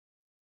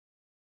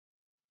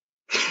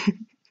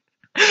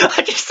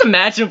I just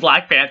imagine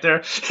Black Panther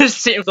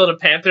just sitting with all the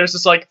Panthers,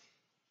 just like,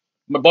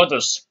 my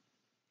brothers,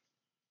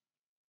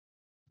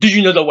 do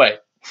you know the way?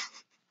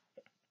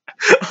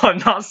 I'm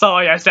not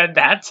sorry I said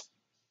that.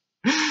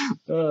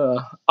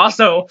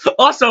 Also,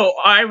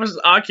 I was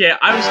kind of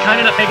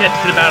not paying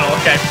attention to the battle.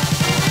 Okay.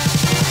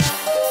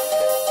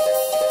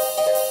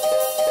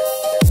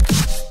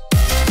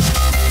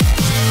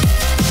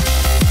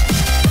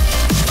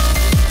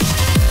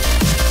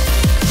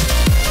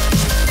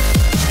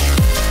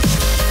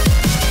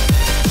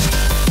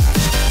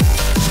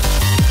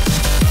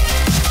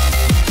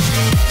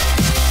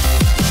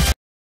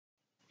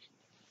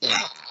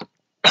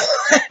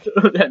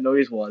 What that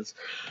noise was.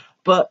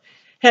 But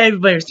hey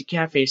everybody,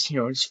 Mr.Catface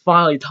here. It's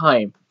finally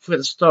time for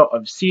the start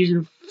of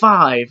season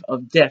 5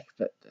 of Death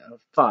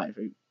Battle.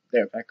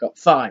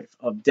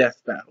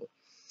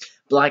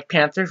 Black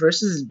Panther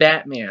versus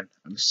Batman.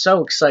 I'm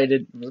so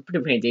excited. It was a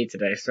pretty rainy day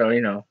today, so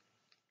you know.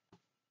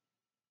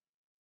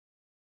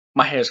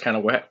 My hair's kind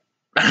of wet.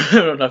 I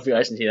don't know if you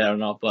guys can see that or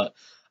not, but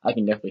I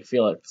can definitely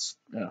feel it.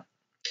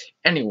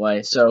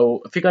 Anyway,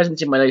 so if you guys can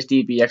see my nice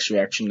DBX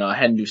reaction, I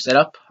had a new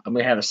setup. I'm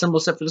gonna have a symbol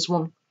set for this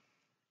one.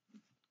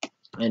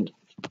 And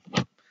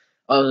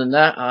other than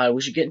that,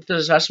 we should get into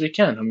this as fast as we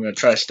can. I'm going to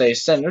try to stay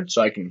centered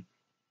so I can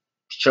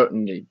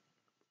shorten the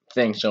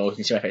thing so we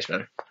can see my face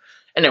better.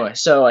 Anyway,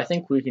 so I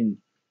think we can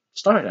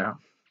start now.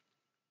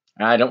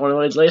 I don't want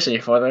to delay this any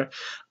further.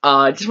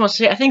 I just want to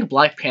say I think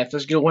Black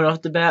Panther's going to win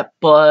off the bat,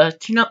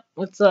 but you know,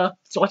 let's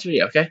watch the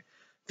video, okay?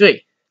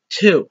 3,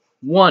 2,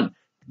 1,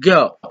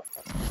 go.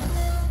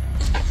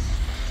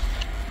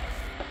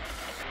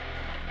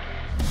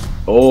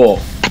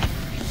 Oh.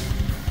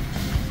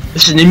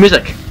 This is new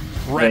music.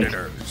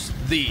 Predators.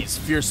 These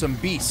fearsome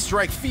beasts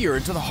strike fear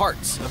into the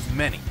hearts of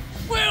many.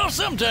 Well,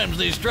 sometimes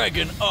they strike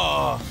an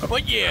awe,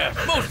 but yeah,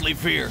 mostly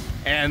fear.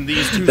 And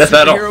these two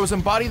superheroes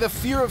embody the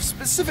fear of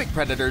specific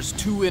predators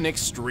to an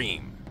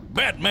extreme.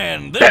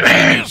 Batman, the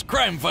genius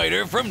crime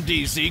fighter from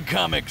DC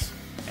Comics.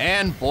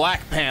 And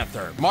Black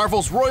Panther,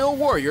 Marvel's royal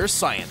warrior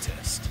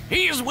scientist.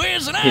 He's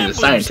Wiz and I'm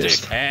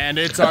Boomstick. And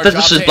it's our job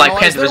this to was Black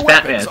analyze Panther their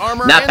Batman, weapons,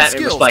 armor, not and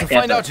Batman skills Black to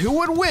Panther. find out who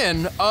would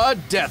win a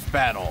death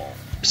battle.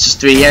 This is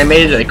 3D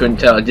animated, I couldn't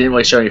tell. It didn't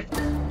really show you.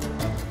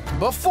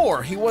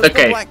 Before he was the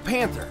Black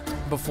Panther,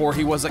 before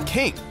he was a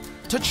king,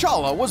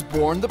 T'Challa was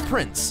born the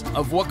Prince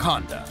of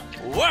Wakanda.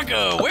 I thought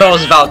it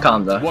was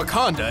Wakanda.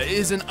 Wakanda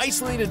is an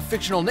isolated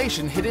fictional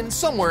nation hidden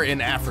somewhere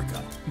in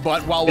Africa.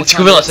 But while It's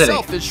Wakanda City.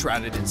 itself is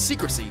shrouded in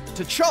secrecy,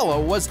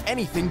 T'Challa was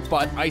anything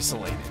but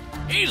isolated.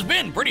 He's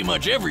been pretty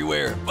much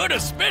everywhere, but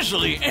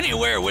especially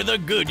anywhere with a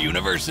good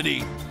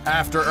university.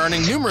 After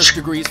earning numerous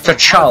degrees from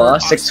T'Challa,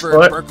 Harvard, 6 Oxford,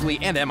 foot. Berkeley,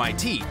 and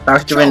MIT,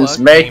 Dr.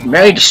 T'Challa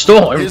married to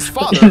Storm. His I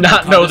father, did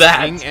not know Wakanda's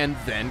that. king and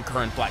then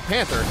current Black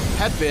Panther,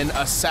 had been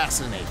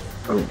assassinated,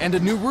 Oh. and a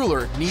new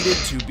ruler needed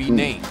to be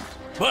named.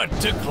 But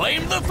to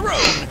claim the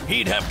throne,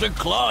 he'd have to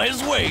claw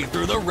his way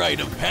through the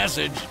rite of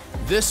passage.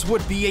 This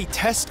would be a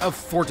test of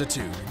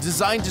fortitude,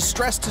 designed to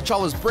stress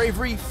T'Challa's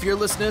bravery,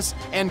 fearlessness,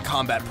 and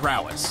combat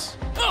prowess.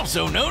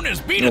 Also known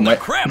as beating the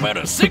crap out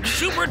of 6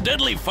 super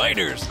deadly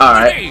fighters.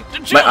 Alright, Hey,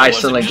 my eyes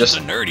wasn't suddenly just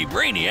a nerdy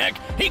brainiac.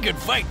 He could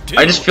fight too.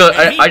 I just feel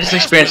and I just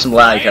experienced some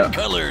lag.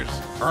 Colors.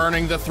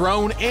 Earning the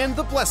throne and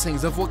the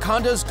blessings of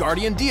Wakanda's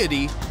guardian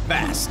deity,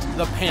 Bast,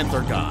 the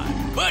Panther God.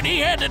 But he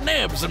had to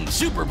nab some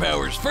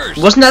superpowers first.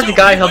 Wasn't that the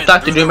guy who helped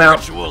Dr. Doom out?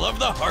 Ritual of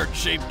the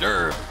heart-shaped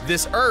herb.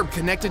 This herb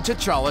connected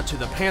T'Challa to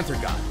the Panther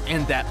God,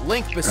 and that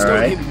link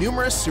bestowed him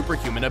numerous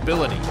superhuman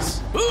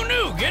abilities. Who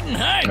knew getting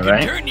high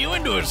could turn you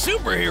into a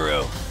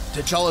superhero?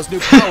 T'Challa's new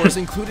powers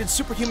included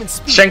superhuman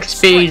speed, strength,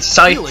 speed,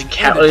 sight,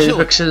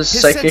 reflexes,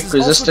 psychic,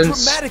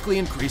 resistance, dramatically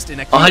increased in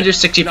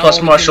 160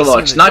 plus martial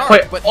arts. Not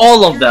quite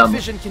all of them,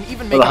 vision can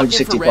even but make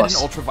 160 infrared plus.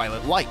 and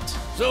ultraviolet light.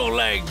 So,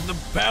 like the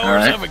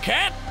powers of a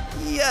cat?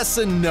 Yes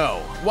and no.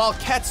 While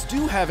cats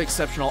do have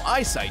exceptional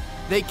eyesight,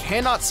 they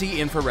cannot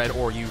see infrared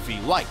or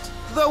UV light,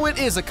 though it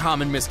is a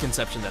common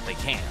misconception that they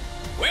can.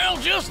 Well,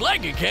 just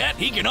like a cat,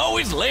 he can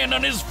always land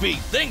on his feet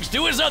thanks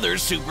to his other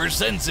super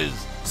senses.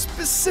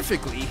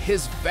 Specifically,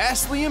 his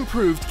vastly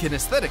improved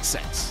kinesthetic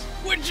sense.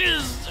 Which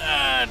is,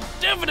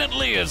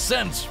 definitely a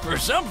sense for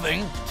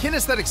something.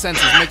 Kinesthetic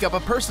senses make up a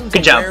person's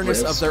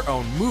awareness of their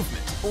own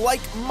movement, like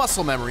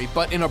muscle memory,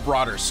 but in a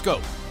broader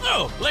scope.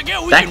 Oh, like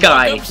how we that can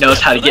guy walk up knows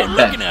how to get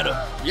looking back.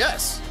 at him.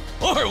 Yes.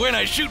 Or when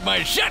I shoot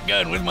my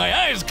shotgun with my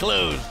eyes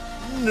closed.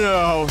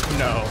 No.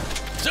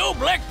 So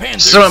Black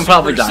Panther's Someone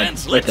probably super died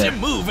sense right lets there.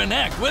 him move and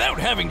act without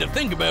having to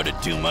think about it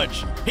too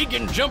much. He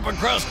can jump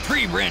across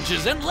tree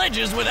branches and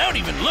ledges without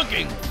even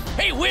looking.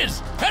 Hey Wiz,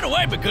 how do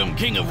I become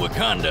King of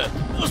Wakanda?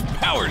 Those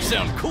powers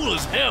sound cool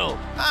as hell.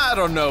 I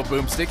don't know,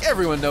 Boomstick.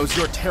 Everyone knows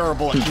you're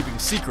terrible at keeping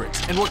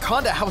secrets, and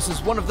Wakanda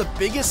houses one of the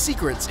biggest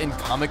secrets in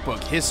comic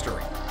book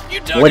history. You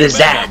talking What is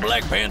about that? how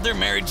Black Panther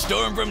married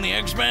Storm from the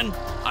X-Men?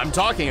 I'm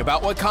talking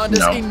about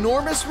Wakanda's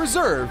enormous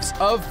reserves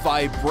of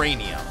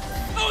vibranium.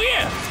 Oh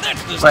yeah,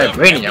 that's the stuff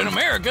Vibranium. Captain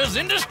America's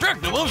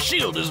indestructible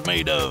shield is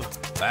made of.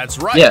 That's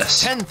right.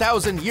 Yes.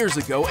 10,000 years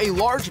ago, a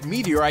large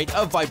meteorite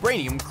of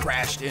vibranium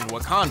crashed in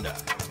Wakanda.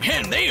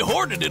 and they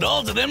hoarded it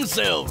all to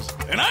themselves.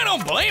 And I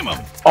don't blame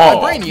them. Oh.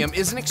 Vibranium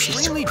is an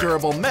extremely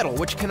durable metal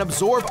which can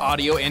absorb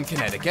audio and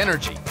kinetic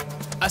energy.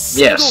 A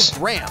single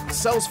gram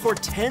sells for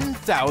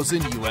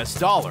 $10,000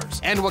 US,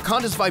 and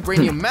Wakanda's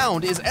vibranium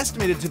mound is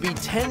estimated to be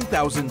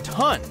 10,000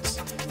 tons.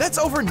 That's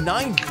over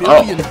 $9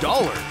 billion.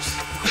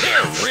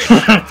 They're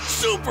rich,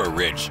 super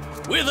rich.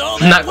 With all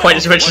that Not quite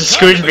as rich as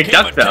Scrooge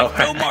McDuck, though.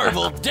 Techno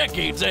marvel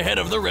decades ahead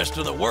of the rest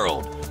of the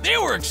world. They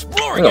were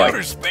exploring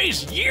outer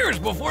space years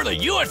before the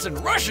US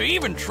and Russia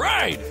even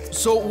tried.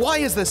 So why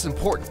is this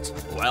important?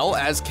 Well,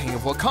 as King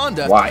of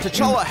Wakanda, Why?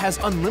 T'Challa has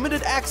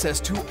unlimited access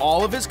to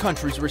all of his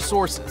country's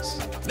resources.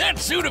 That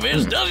suit of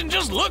his doesn't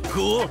just look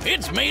cool,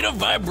 it's made of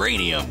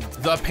vibranium.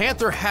 The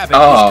Panther Habit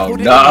is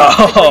coated in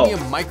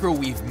vibranium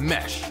microwave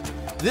mesh.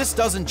 This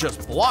doesn't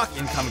just block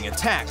incoming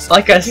attacks,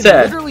 like I said,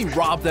 it literally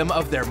rob them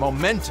of their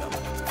momentum.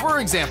 For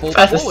example,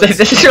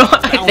 this is why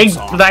I think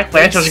Black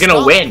Panther's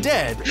gonna win.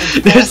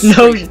 There's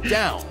no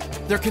down.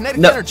 Their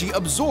kinetic energy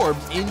absorbed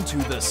into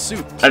the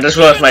suit. I just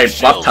realized my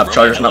laptop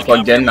charger's not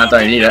plugged in, not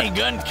that I need it.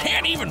 Gun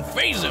can't even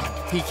phase him.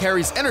 He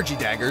carries energy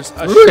daggers,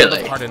 a shield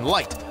of hardened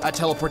light, a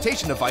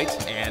teleportation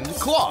device, and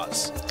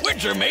claws.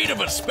 Which are made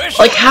of a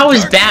special Like, how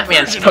is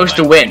Batman supposed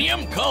to win?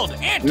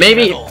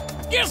 Maybe.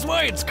 Guess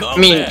why it's called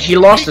I mean, that? he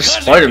lost to Because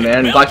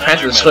Spider-Man, it Black melts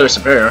Panther is other clearly metals.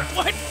 superior.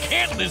 What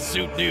can't this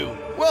suit do?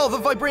 Well, the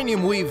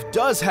vibranium weave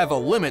does have a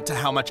limit to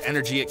how much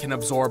energy it can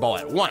absorb all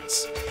at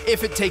once.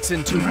 If it takes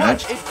in too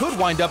much, it could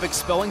wind up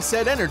expelling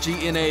said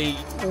energy in a,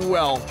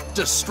 well,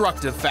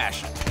 destructive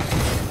fashion.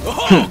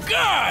 Oh,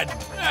 God!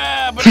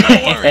 But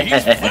don't worry,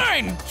 he's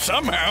fine,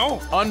 somehow.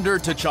 Under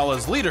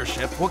T'Challa's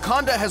leadership,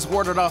 Wakanda has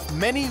warded off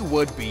many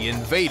would-be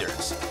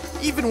invaders.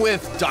 Even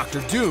with Dr.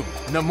 Doom,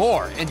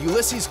 Namor, and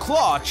Ulysses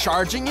Claw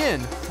charging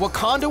in,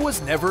 Wakanda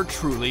was never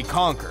truly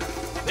conquered.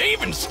 They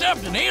even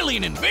stopped an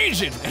alien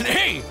invasion, and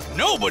hey,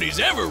 nobody's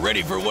ever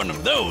ready for one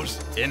of those.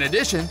 In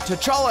addition,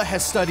 T'Challa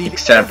has studied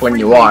Except when every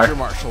you are. major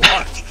martial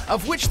arts,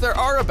 of which there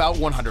are about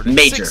 160.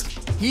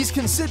 Major. He's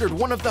considered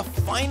one of the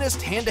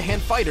finest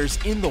hand-to-hand fighters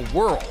in the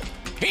world.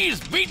 He's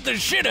beat the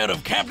shit out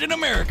of Captain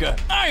America,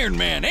 Iron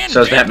Man, and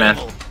So is Batman.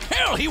 Daredevil.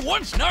 Hell, he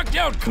once knocked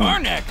out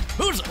Karnak,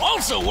 who's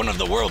also one of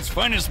the world's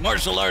finest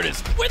martial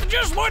artists, with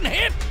just one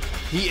hit.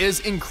 He is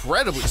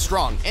incredibly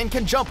strong and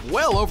can jump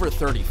well over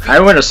 30 feet. I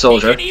win a He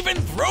soldier. can even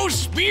throw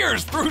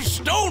spears through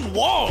stone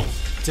walls.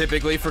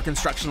 Typically for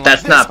construction like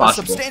That's this, not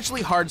possible. a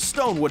substantially hard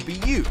stone would be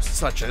used,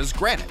 such as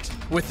granite.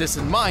 With this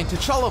in mind,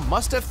 T'Challa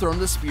must have thrown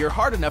the spear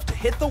hard enough to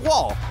hit the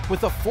wall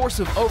with a force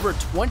of over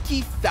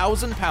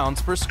 20,000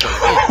 pounds per square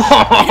inch.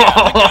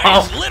 Yeah, the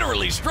guy's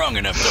literally strong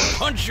enough to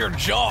punch your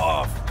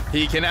jaw off.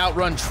 He can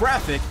outrun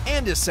traffic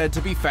and is said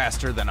to be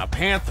faster than a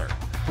Panther,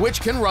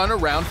 which can run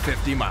around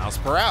 50 miles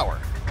per hour.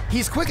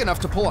 He's quick enough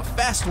to pull a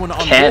fast one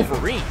on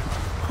Wolverine.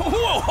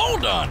 Whoa,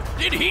 hold on.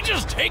 Did he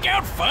just take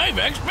out 5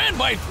 X-Men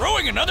by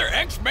throwing another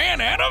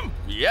X-Man at him?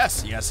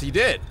 Yes, he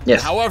did.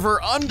 Yes.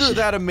 However, under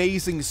that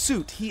amazing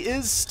suit, he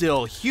is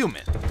still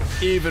human.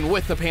 Even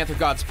with the Panther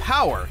God's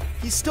power,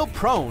 he's still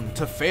prone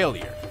to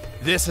failure.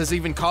 This has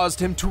even caused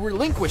him to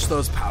relinquish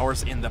those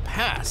powers in the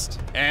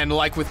past. And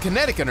like with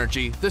kinetic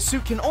energy, the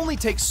suit can only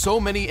take so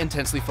many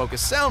intensely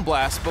focused sound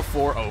blasts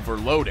before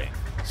overloading.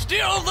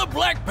 Still, the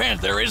Black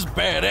Panther is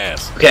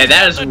badass. Okay,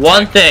 that is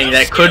one thing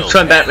that could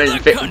turn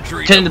Batman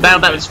turn the battle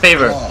Batman's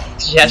favor.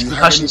 He has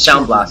concussion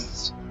sound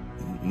blasts.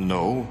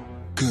 No.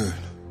 Good,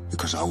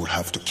 because I would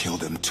have to kill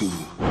them too.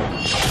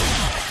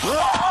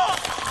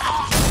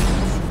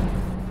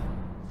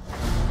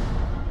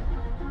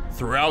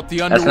 Throughout the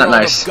That's not underworld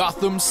nice. of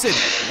Gotham City,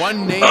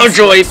 one name Oh,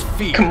 Joey. strikes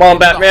fear Come on, into the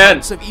Batman.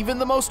 hearts of even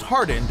the most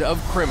hardened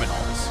of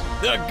criminals.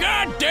 The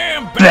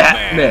goddamn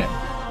Batman.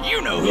 Batman.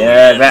 You know who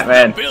Yeah, he is,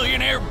 Batman. the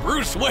billionaire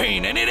Bruce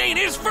Wayne, and it ain't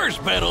his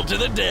first battle to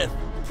the death.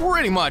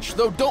 Pretty much,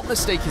 though don't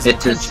mistake his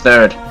It's his intention.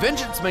 third.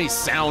 Vengeance may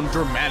sound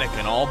dramatic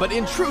and all, but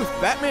in truth,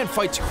 Batman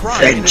fights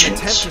crime in an Vengeance.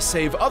 attempt to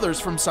save others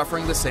from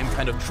suffering the same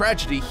kind of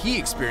tragedy he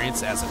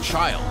experienced as a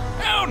child.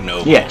 How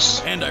noble.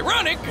 Yes. And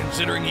ironic,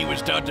 considering he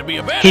was taught to be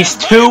a badass. He's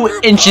by a 2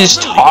 group inches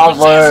of illegal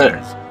taller.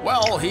 assassins.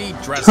 Well, he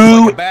dresses 2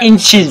 like a bat,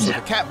 inches. a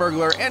cat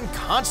burglar, and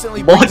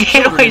constantly Well, brings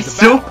again, children I into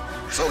assume- battle.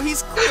 So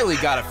he's clearly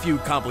got a few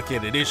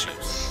complicated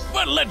issues.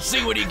 But let's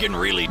see what he can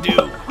really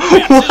do.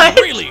 Vince What?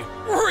 is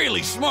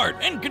really smart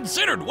and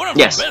considered one of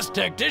Yes. the best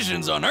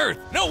tacticians on Earth.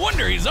 No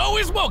wonder he's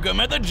always welcome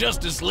at the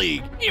Justice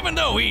League, even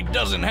though he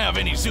doesn't have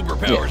any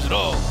superpowers at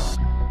all.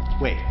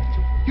 Wait,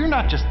 you're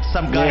not just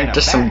some guy in a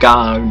Just some bat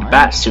guy in a suit, are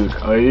bat suit,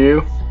 are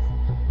you?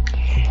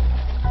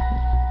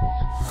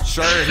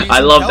 Sure, he's I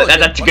love that. intelligent,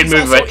 That's a but good he's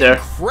move also right there.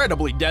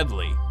 incredibly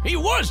deadly. He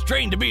was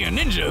trained to be a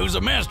ninja who's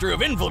a master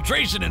of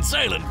infiltration and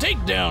silent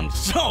takedown,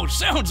 so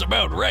sounds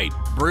about right.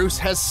 Bruce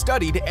has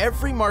studied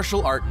every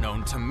martial art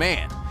known to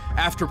man.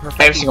 After Every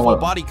perfecting single full one.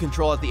 body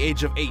control at the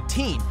age of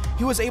 18,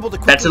 he was able to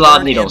That's quickly a lot of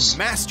learn needles. and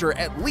master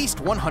at least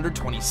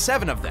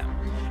 127 of them.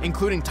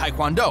 including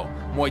Taekwondo,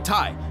 Muay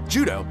Thai,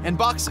 Judo, and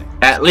boxing.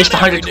 At least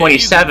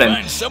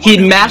 127. He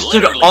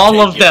mastered all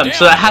of them,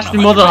 so that has to be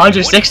more than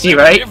 160,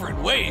 right?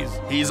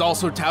 He's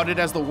also touted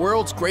as the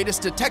world's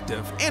greatest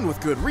detective, and with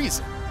good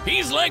reason.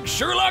 He's like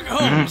Sherlock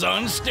Holmes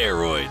on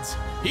steroids.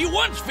 He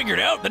once figured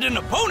out that an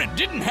opponent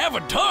didn't have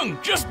a tongue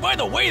just by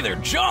the way their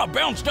jaw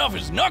bounced off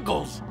his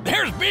knuckles.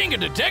 There's being a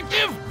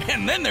detective,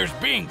 and then there's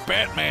being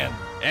Batman.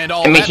 And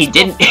all I mean, he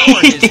didn't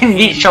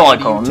need Sherlock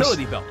Holmes.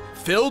 Utility belt,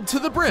 filled to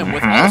the brim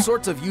with all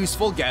sorts of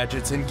useful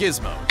gadgets and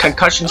gizmos.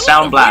 Concussion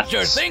sound blasts.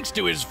 Which are thanks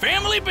to his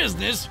family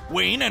business,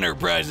 Wayne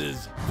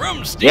Enterprises.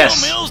 From steel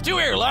mills to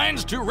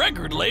airlines to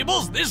record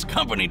labels, this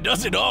company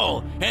does it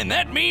all, and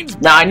that means.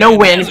 Now I know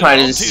Wayne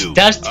Enterprises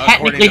does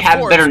technically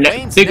have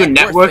bigger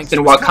network than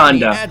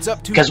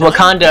Wakanda, because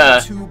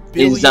Wakanda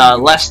is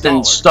less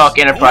than Stark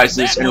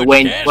Enterprises and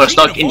Wayne, well,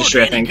 Stark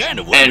Industry, I think,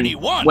 and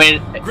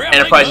Wayne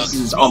Enterprises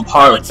is on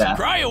par with that.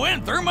 Cryo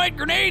and thermite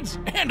grenades,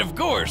 and of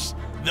course,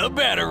 the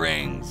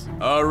batarangs.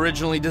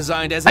 Originally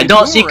designed as a I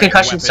don't see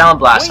concussion sound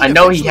blast. I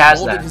know he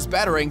has that. His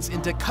batarangs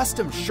into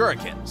custom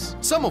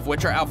shurikens, some of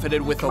which are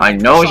outfitted with I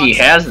know he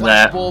has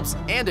that. bulbs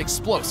and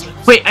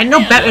explosives. Wait, I know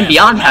Batman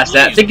Beyond has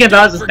that. Thinking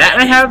about does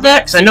Batman have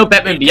that? Because I know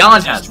Batman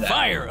Beyond has that.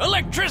 Fire,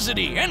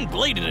 electricity, and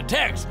bladed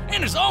attacks,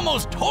 and is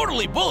almost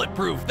totally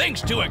bulletproof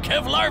thanks to a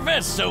Kevlar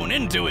vest sewn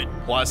into it.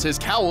 Plus, his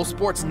cowl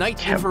sports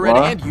night infrared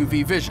and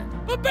UV vision.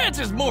 But Bats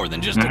is more than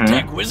just a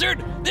tech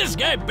wizard. This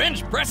guy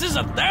bench presses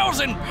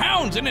 1,000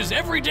 pounds in his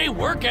everyday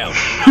workout.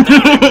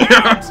 1,000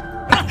 pounds!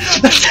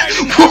 This guy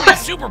doesn't have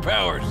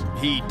superpowers.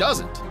 He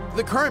doesn't.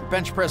 The current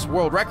bench press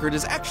world record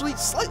is actually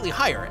slightly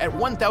higher at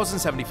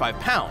 1,075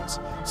 pounds,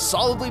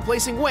 solidly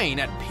placing Wayne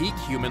at peak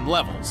human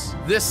levels.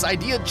 This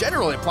idea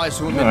generally applies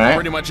to him in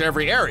pretty much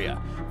every area,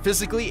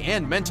 physically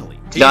and mentally.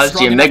 Does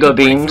the mega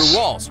beams through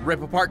walls,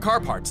 rip apart car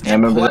parts. I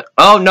remember that.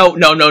 Oh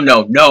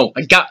no!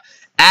 I got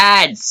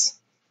ads.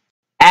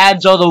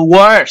 Ads are the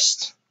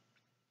worst.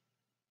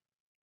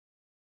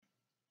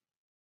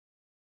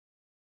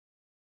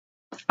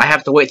 I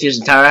have to wait through this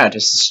entire ad.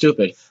 This is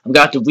stupid. I'm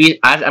gonna have to read.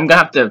 I'm gonna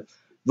have to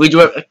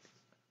redo it.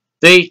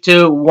 3,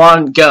 2,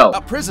 1, go.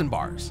 Prison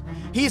bars.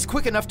 He is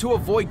quick enough to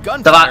avoid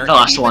gunfire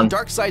and even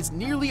Darkseid's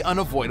nearly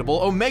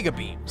unavoidable Omega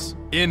beams.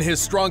 In his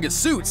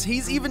strongest suits,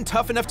 he's even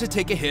tough enough to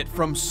take a hit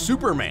from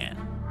Superman.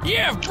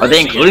 Yeah, are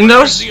they including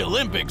those? The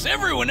Olympics,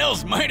 everyone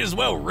else might as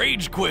well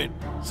rage quit.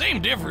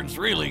 Same difference,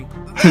 really.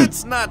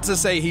 That's not to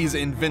say he's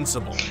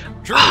invincible.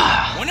 True.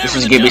 This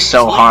is gonna be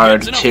so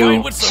hard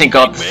to sync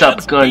up the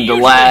stuff going to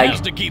lag.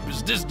 Has to keep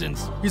his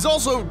distance. He's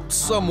also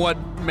somewhat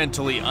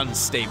mentally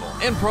unstable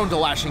and prone to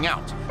lashing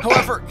out.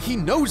 However, he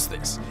knows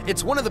this.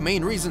 It's one of the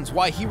main reasons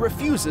why he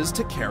refuses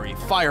to carry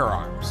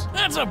firearms.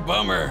 That's a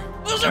bummer.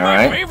 Those are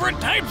my favorite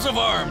types of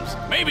arms.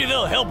 Maybe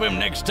they'll help him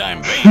next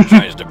time Bane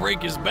tries to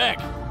break his back.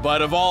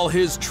 But of all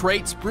his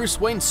traits, Bruce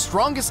Wayne's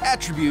strongest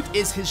attribute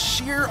is his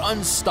sheer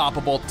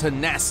unstoppable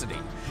tenacity.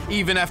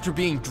 Even after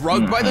being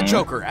drugged by the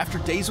Joker after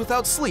days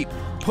without sleep,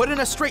 put in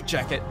a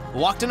straitjacket,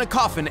 locked in a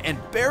coffin, and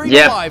buried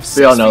alive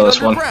 6 feet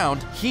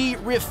underground, he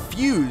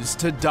refused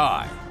to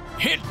die.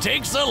 It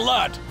takes a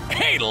lot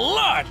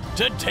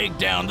to take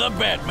down the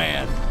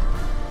Batman.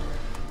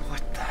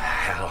 What the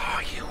hell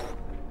are you?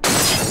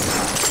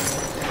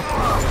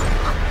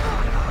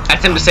 I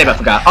have something to say, but I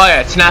forgot. Oh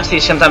yeah, tenacity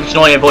sometimes can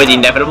only avoid the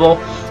inevitable,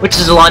 which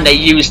is a line they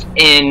used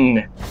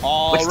in.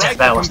 Alright, the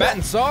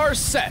combatants are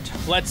set.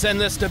 Let's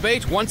end this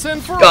debate once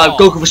and for all.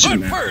 Goku for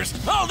Superman. But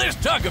first, all this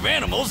talk of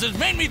animals has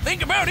made me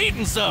think about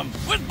eating some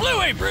with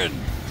Blue Apron.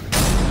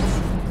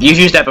 You've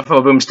used that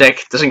before,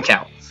 Boomstick. Doesn't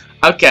count.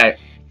 Okay.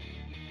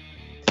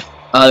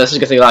 This is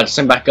gonna take a lot to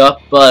send back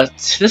up, but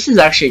this is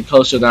actually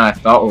closer than I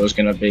thought it was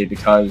gonna be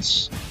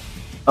because.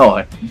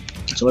 Oh,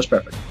 so it's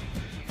perfect.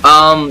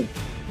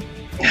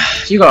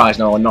 You guys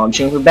know I'm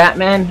cheering for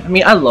Batman. I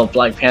mean, I love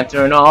Black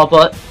Panther and all,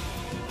 but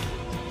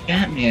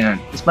Batman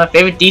is my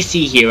favorite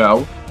DC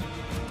hero.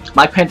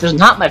 Black Panther's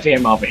not my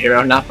favorite Marvel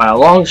hero, not by a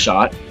long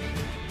shot.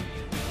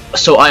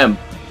 So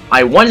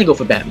I wanted to go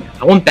for Batman.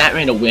 I want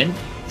Batman to win.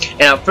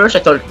 And at first I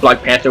thought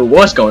Black Panther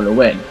was going to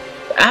win.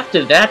 But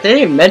after that, they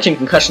didn't mention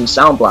concussion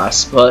sound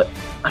blasts, but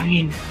I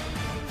mean,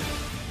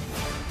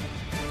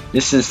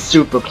 this is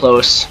super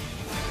close.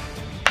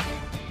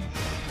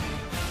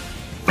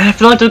 And I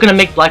feel like they're gonna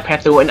make Black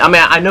Panther win. I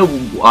mean, I know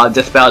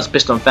Death Battle is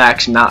based on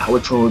facts, not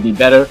which one would be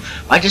better.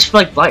 I just feel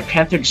like Black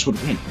Panther just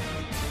would win.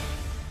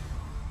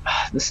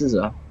 This is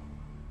a,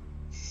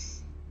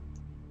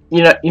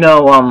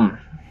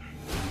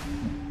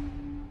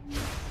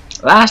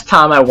 last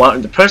time I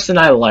won, the person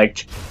I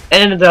liked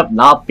ended up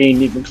not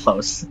being even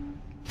close.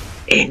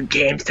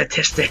 In-game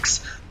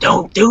statistics,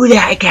 don't do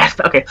that, I guess.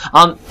 Okay,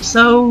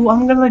 so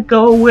I'm gonna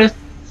go with.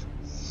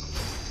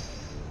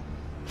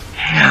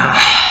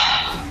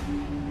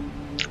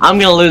 I'm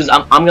gonna lose.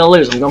 I'm gonna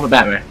lose. I'm going for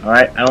Batman. All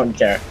right. I don't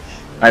care.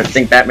 I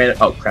think Batman.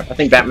 Oh crap! I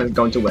think Batman's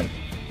going to win.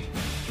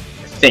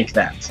 I think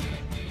that.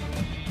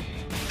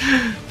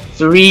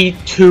 3,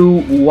 2,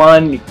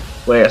 1.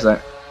 Wait a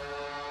second.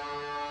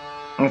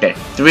 Okay.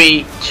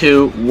 3,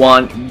 2,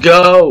 1.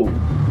 Go.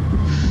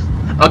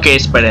 Okay,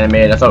 it's sprite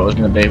animated. I thought it was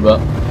gonna be, but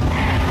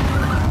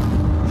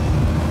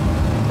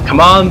come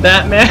on,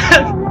 Batman.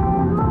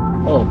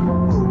 Oh,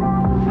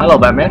 hello,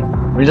 Batman.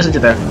 What are you listening to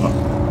there?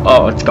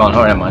 Oh, it's gone.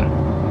 Oh, never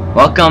mind.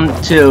 Welcome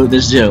to the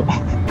zoo.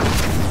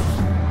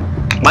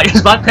 Why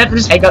does Black Panther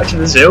just hang out to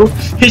the zoo?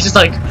 He's just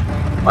like,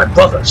 my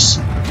brothers,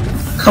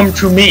 come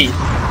to me.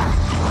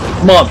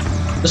 Come on.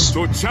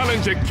 To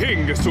challenge a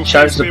king is to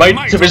challenge the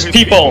might of his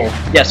people.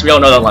 Yes, we all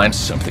know that line.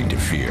 Something to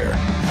fear.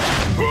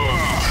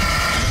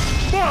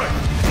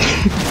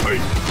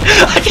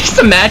 I just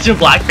imagine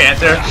Black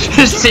Panther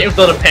just sitting with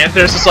other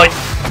Panthers, just like,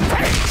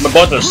 my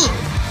brothers,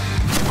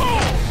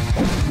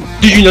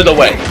 do you know the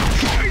way?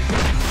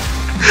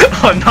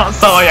 I'm not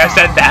sorry I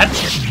said that.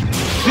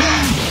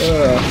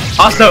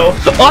 Also,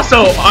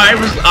 I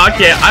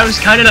was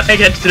kind of not paying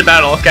attention to the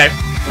battle. Okay.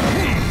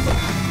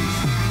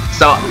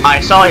 So I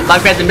saw like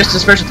Black Panther missed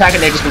his first attack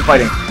and they've just been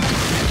fighting.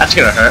 That's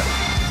gonna hurt.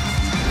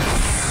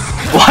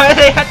 Why are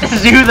they at the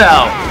zoo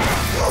though?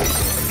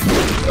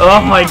 Oh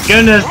my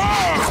goodness.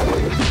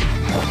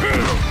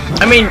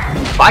 I mean,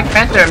 Black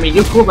Panther, I mean,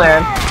 you cool,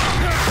 man.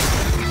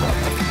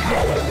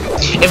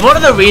 If one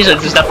of the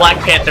reasons is that Black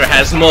Panther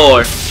has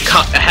more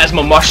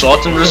martial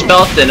arts under his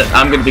belt, then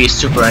I'm gonna be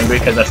super angry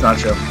because that's not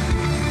true.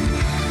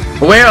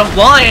 Beware of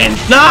lions!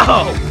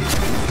 No!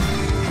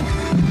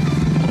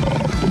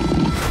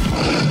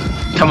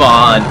 Come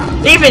on.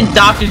 Even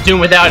Dr. Doom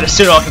without a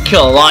suit on can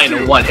kill a lion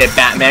in one hit,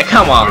 Batman.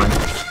 Come on.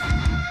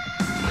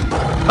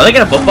 Are they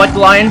gonna both fight the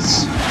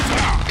lions?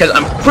 Because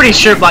I'm pretty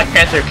sure Black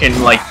Panther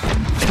can, like,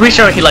 pretty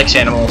sure he likes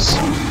animals.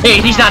 Hey,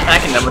 he's not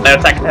attacking them without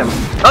attacking him.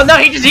 Oh no,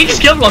 he just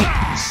killed one.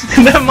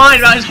 Never mind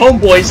about his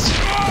homeboys.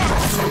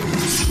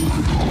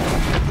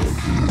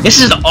 This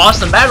is an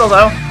awesome battle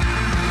though.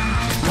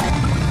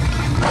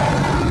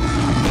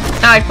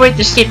 Now I put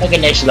to sleep like a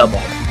nice level.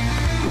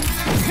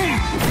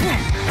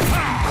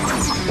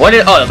 What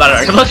is? Oh, the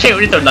battle. Okay,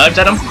 we need to throw knives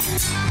at him.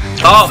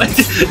 Oh,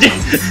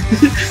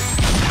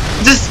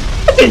 just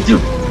didn't do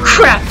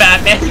crap,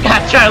 Batman. You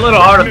gotta try a little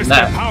harder than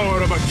that.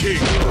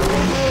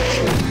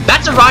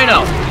 That's a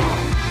rhino.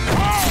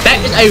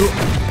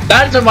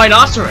 That is a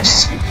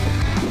rhinoceros.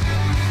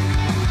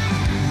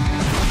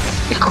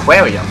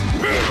 Aquarium.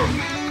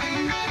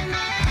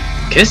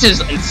 This is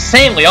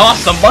insanely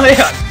awesome, man.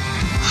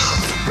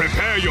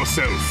 Prepare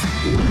yourself.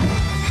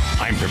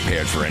 I'm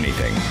prepared for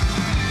anything.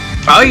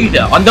 Oh, you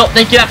know. I don't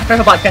think you're that prepared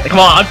for Black Panther. Come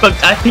on, but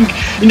I think,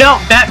 you know,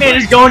 Batman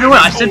is going to win.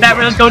 I said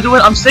Batman is going to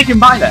win. I'm sticking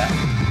by that.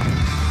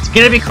 It's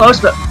gonna be close,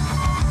 but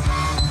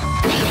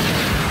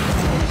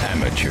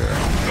Amateur.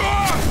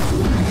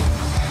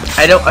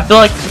 I feel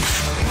like.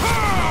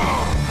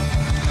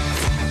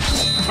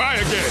 Try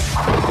again.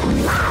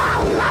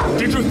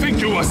 Did you think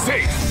you were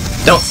safe?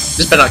 Don't.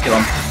 Just better not kill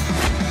him.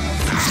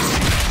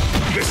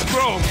 The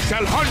strong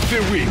shall hunt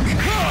the weak.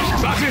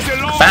 That is a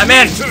long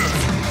Batman.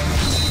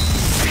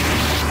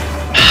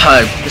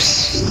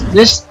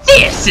 This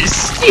is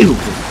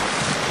stupid.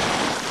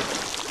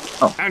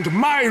 Oh. And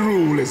my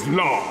rule is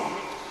law.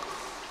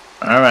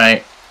 All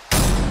right.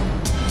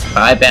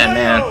 Bye,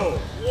 Batman.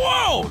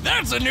 Whoa,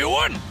 that's a new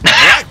one.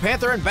 Black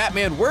Panther and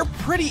Batman were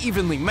pretty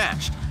evenly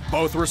matched.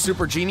 Both were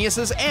super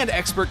geniuses and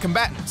expert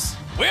combatants.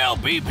 Well,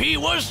 BP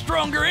was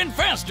stronger and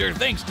faster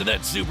thanks to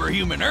that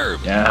superhuman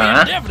herb.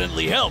 Uh-huh. It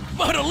definitely helped,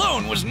 but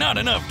alone was not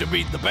enough to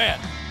beat the Bat.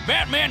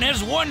 Batman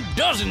has won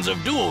dozens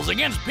of duels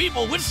against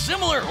people with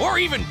similar or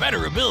even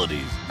better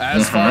abilities.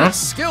 As far as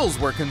skills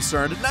were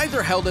concerned,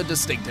 neither held a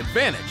distinct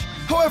advantage.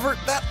 However,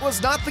 that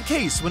was not the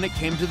case when it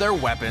came to their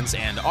weapons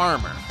and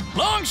armor.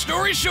 Long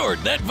story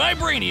short, that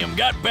vibranium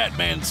got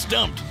Batman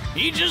stumped.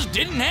 He just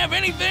didn't have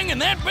anything in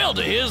that belt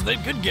of his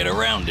that could get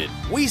around it.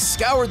 We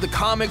scoured the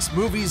comics,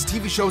 movies,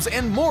 TV shows,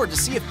 and more to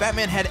see if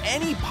Batman had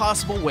any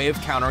possible way of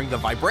countering the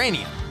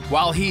vibranium.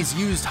 While he's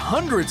used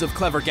hundreds of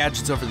clever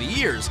gadgets over the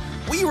years,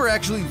 we were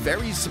actually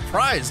very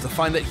surprised to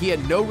find that he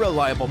had no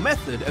reliable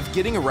method of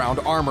getting around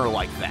armor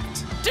like that.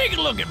 Take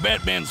a look at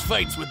Batman's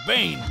fights with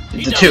Bane.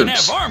 He The doesn't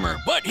tubes. have armor,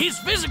 but he's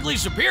physically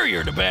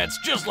superior to Bats,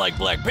 just like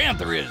Black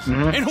Panther is.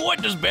 And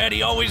what does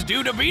Batty always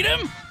do to beat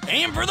him?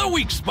 Aim for the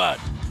weak spot.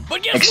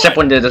 But guess Except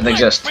what? when it doesn't Black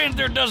exist.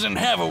 Panther doesn't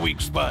have a weak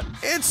spot.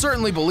 It's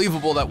certainly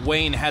believable that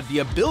Wayne had the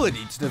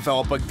ability to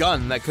develop a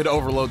gun that could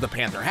overload the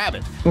Panther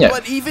habit. Yeah.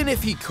 But even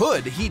if he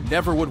could, he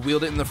never would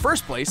wield it in the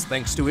first place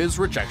thanks to his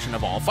rejection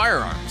of all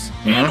firearms.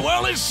 And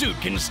while his suit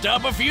can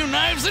stop a few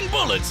knives and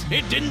bullets,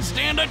 it didn't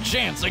stand a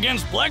chance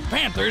against Black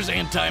Panther's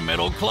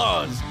anti-metal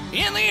claws.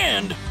 In the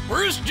end,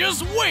 Bruce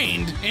just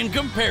waned in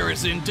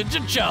comparison to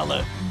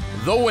T'Challa.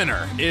 The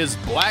winner is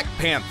Black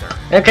Panther.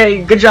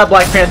 Okay, good job,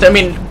 Black Panther. I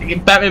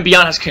mean, Batman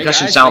Beyond has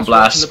concussion sound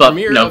blasts, but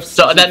you know,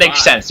 so that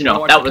makes sense. You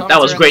know, that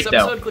was great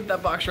though. Click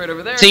that box right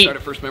over there. See, Start a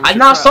first I'm membership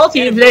not trial.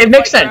 salty. And It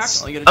makes fight back,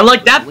 sense. all you gotta do Unlike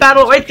is that win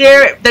battle right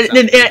there, the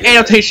the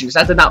annotations.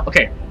 That's enough.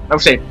 Okay, I'm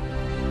saying.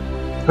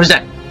 Who's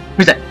that?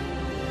 Who's that?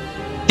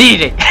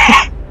 DJ.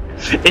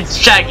 It's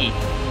Shaggy.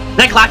 Is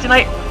that Clock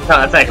Tonight? No,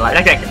 that's not Clock.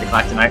 That can't be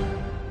Clock Tonight.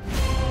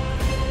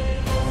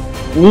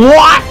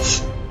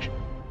 What?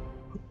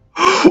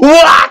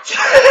 What?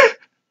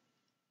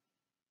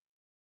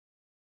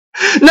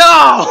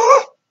 No!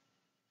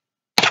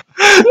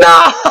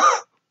 No!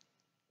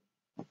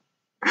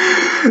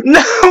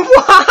 No!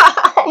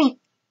 Why?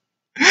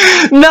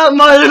 Not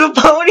My Little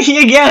Pony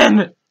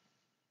again!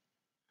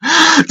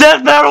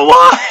 Death Battle,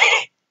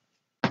 why?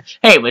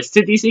 Hey, but it's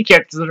 2 DC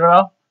characters in a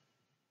row.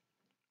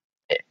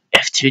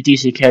 If 2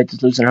 DC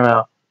characters lose in a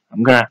row,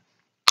 I'm gonna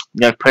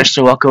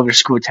personally walk over to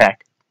Screw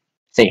Attack.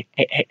 Say,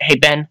 hey,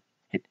 Ben,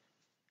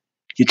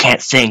 you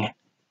can't sing.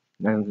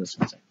 I'm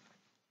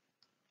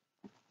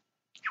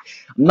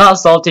not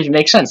salty if it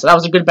makes sense. So that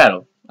was a good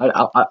battle.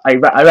 I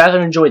rather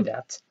enjoyed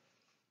that.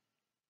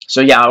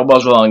 So yeah, I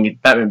was wrong.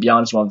 Batman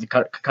Beyond's one of the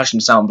concussion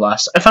sound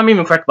blast. If I'm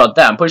even correct about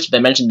that, I'm pretty sure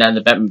they mentioned that in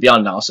the Batman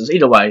Beyond analysis.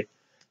 Either way,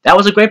 that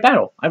was a great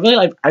battle. I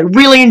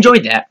really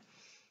enjoyed that.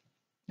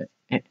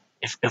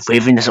 If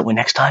Raven doesn't win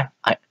next time,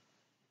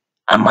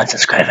 I'm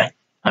unsubscribing.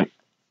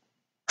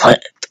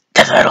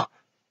 Death Battle.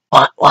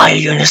 Why are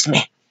you doing this to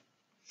me?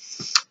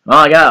 Well,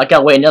 I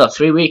gotta wait another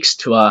 3 weeks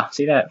to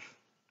see that.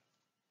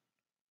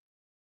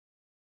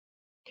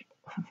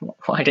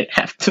 Why did it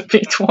have to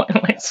be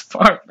Twilight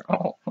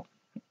Sparkle?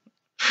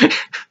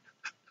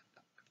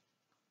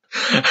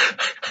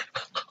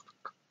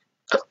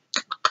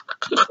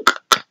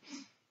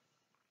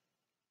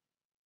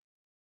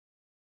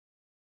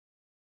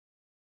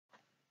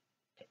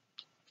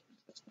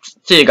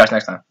 See you guys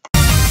next time.